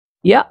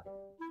Yeah,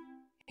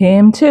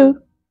 him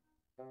too.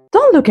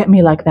 Don't look at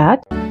me like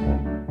that.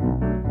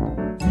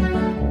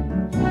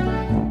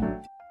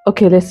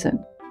 Okay,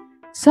 listen.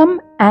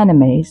 Some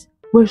animes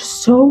were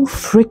so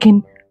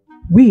freaking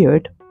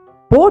weird,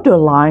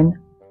 borderline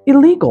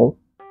illegal.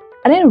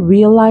 I didn't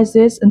realize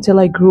this until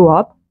I grew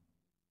up.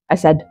 I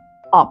said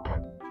up,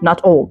 not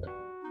old.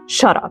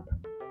 Shut up.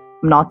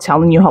 I'm not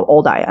telling you how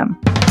old I am.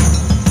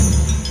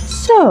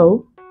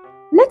 So,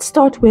 let's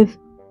start with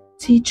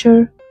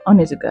Teacher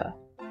Onizuka,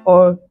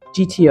 or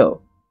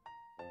GTO,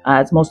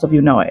 as most of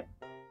you know it.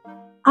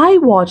 I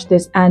watched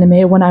this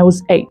anime when I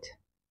was 8.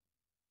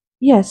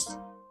 Yes,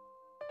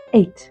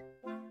 8.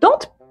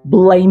 Don't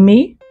blame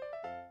me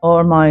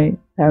or my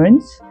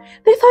parents.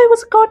 They thought it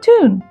was a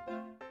cartoon.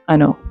 I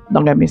know,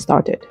 don't get me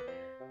started.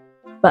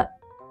 But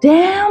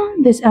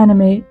damn, this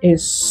anime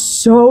is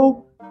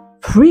so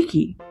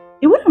freaky.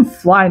 It wouldn't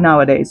fly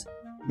nowadays,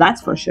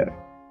 that's for sure.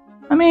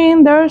 I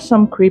mean, there are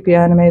some creepy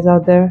animes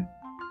out there.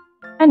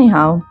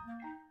 Anyhow,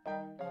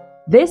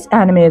 this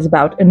anime is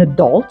about an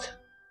adult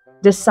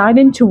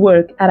deciding to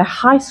work at a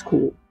high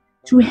school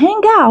to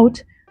hang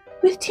out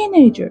with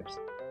teenagers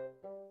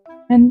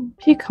and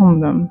pick on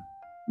them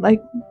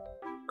like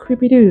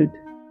creepy dude.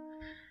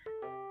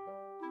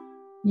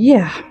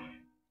 Yeah,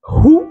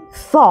 who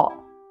thought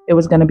it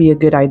was gonna be a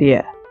good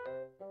idea?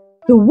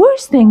 The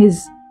worst thing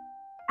is,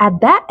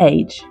 at that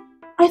age,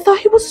 I thought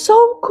he was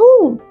so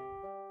cool.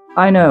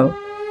 I know,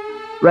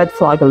 red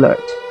flag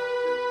alert.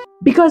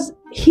 Because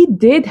he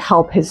did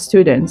help his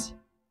students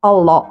a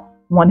lot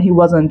when he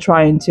wasn't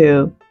trying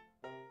to,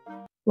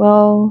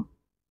 well,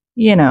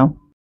 you know.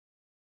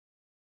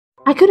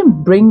 I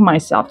couldn't bring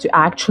myself to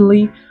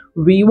actually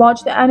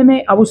rewatch the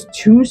anime. I was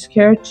too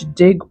scared to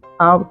dig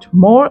out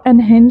more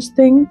unhinged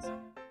things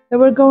that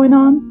were going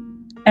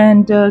on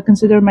and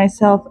consider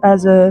myself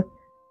as a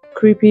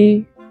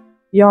creepy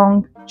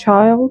young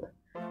child.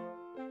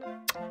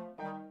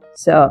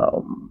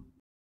 So,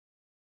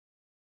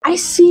 I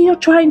see you're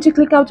trying to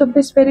click out of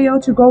this video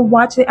to go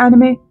watch the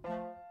anime.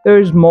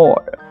 There's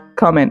more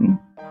coming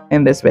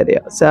in this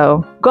video,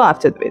 so go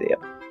after the video.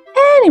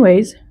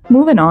 Anyways,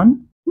 moving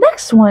on.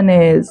 Next one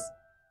is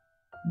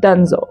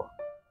Danzo.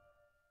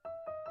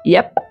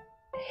 Yep,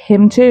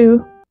 him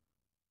too.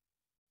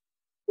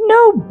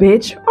 No,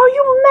 bitch, are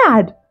you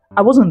mad?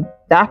 I wasn't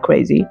that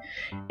crazy.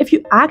 If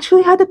you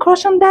actually had a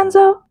crush on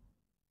Danzo,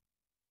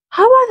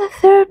 how are the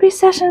therapy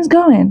sessions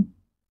going?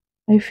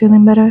 Are you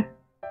feeling better?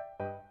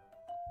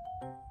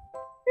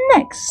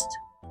 Next,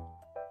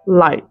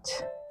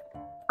 Light.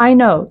 I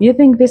know, you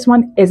think this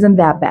one isn't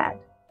that bad.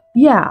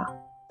 Yeah,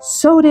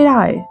 so did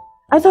I.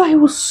 I thought he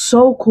was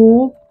so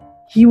cool.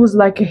 He was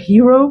like a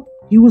hero.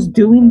 He was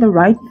doing the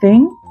right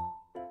thing.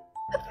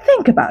 But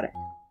think about it.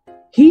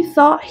 He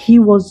thought he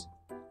was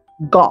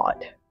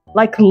God.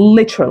 Like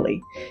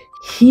literally.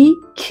 He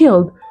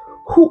killed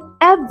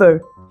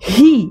whoever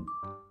he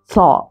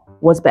thought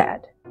was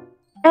bad.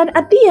 And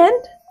at the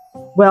end,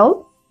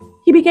 well,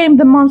 he became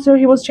the monster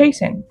he was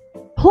chasing.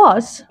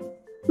 Plus,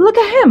 look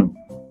at him.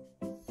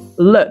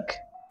 Look.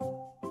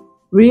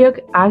 Ryuk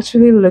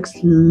actually looks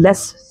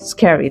less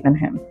scary than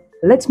him.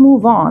 Let's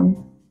move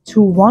on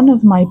to one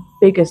of my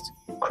biggest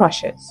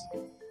crushes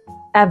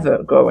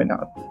ever growing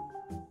up.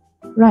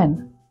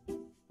 Ren.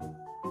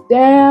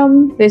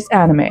 Damn this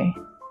anime.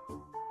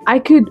 I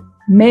could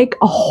make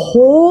a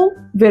whole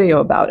video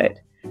about it.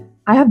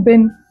 I have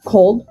been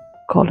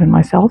calling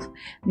myself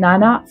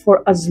Nana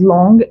for as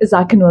long as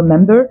I can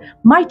remember.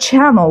 My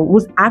channel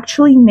was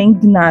actually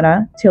named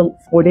Nana till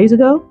 4 days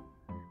ago.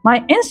 My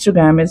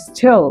Instagram is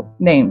still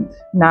named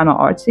Nana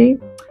Artsy.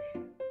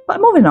 But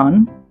moving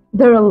on,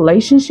 the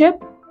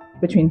relationship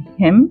between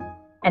him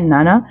and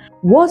Nana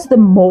was the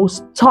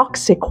most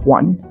toxic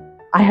one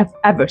I have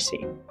ever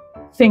seen.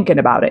 Thinking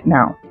about it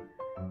now.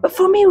 But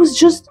for me, it was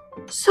just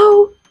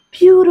so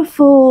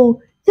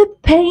beautiful. The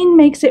pain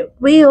makes it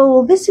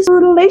real. This is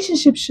what a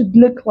relationship should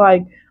look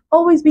like.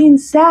 Always being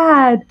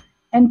sad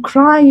and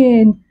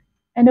crying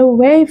and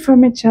away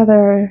from each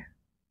other.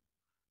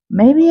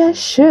 Maybe I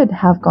should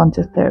have gone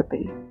to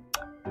therapy.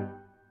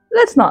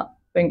 Let's not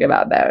think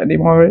about that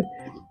anymore.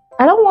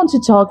 I don't want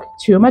to talk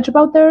too much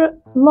about their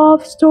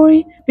love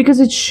story because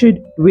it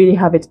should really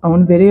have its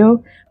own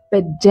video.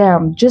 But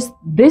damn, just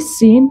this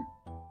scene.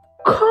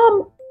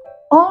 Come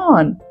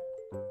on.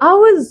 I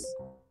was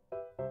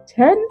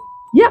 10?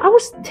 Yeah, I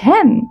was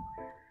 10.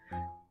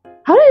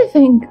 How do you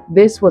think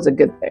this was a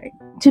good thing?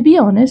 To be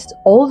honest,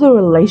 all the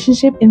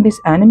relationships in this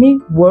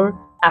anime were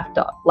effed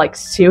up. Like,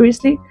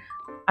 seriously,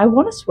 I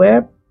want to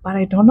swear, but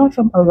I don't know if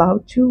I'm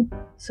allowed to.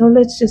 So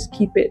let's just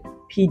keep it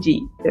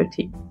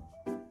PG-13.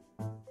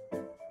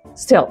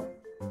 Still,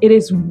 it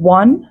is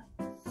one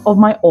of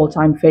my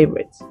all-time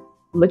favorites.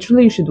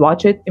 Literally, you should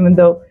watch it, even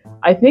though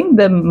I think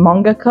the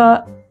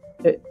mangaka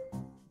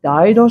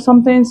died or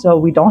something, so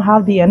we don't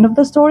have the end of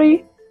the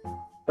story.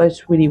 But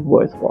it's really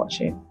worth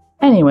watching.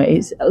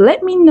 Anyways,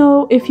 let me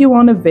know if you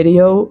want a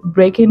video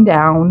breaking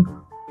down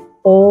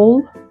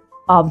all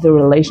of the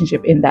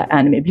relationship in that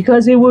anime,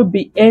 because it would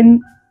be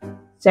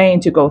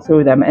insane to go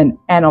through them and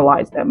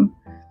analyze them.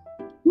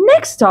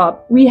 Next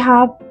up, we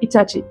have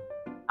Itachi.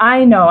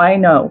 I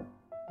know.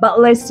 But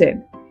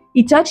listen,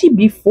 Itachi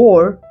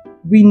before,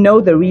 we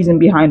know the reason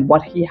behind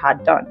what he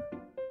had done.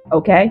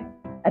 Okay?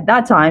 At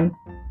that time,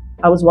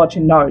 I was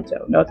watching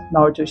Naruto, not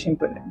Naruto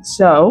Shippuden.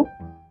 So,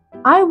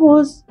 I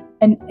was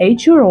an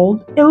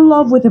 8-year-old in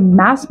love with a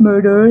mass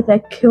murderer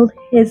that killed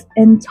his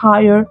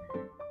entire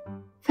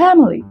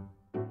family.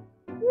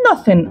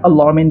 Nothing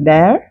alarming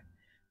there.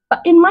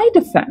 But in my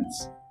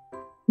defense,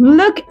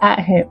 look at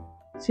him.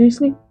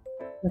 Seriously?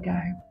 Look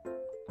at him.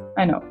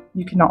 I know,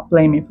 you cannot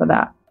blame me for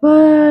that.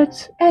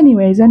 But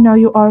anyways, I know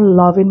you are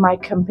loving my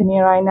company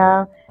right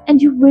now,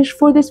 and you wish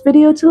for this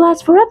video to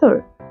last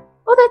forever.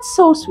 Oh, that's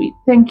so sweet.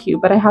 Thank you,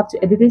 but I have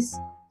to edit this,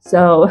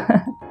 so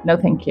no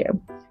thank you.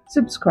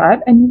 Subscribe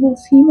and you will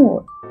see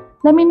more.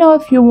 Let me know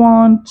if you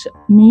want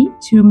me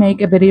to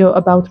make a video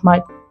about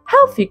my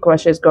healthy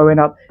crushes growing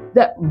up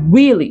that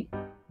really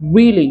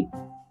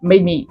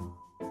made me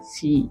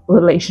see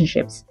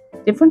relationships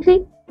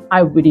differently. I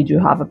really do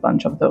have a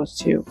bunch of those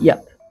too.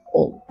 Yep,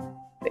 all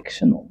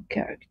fictional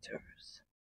characters.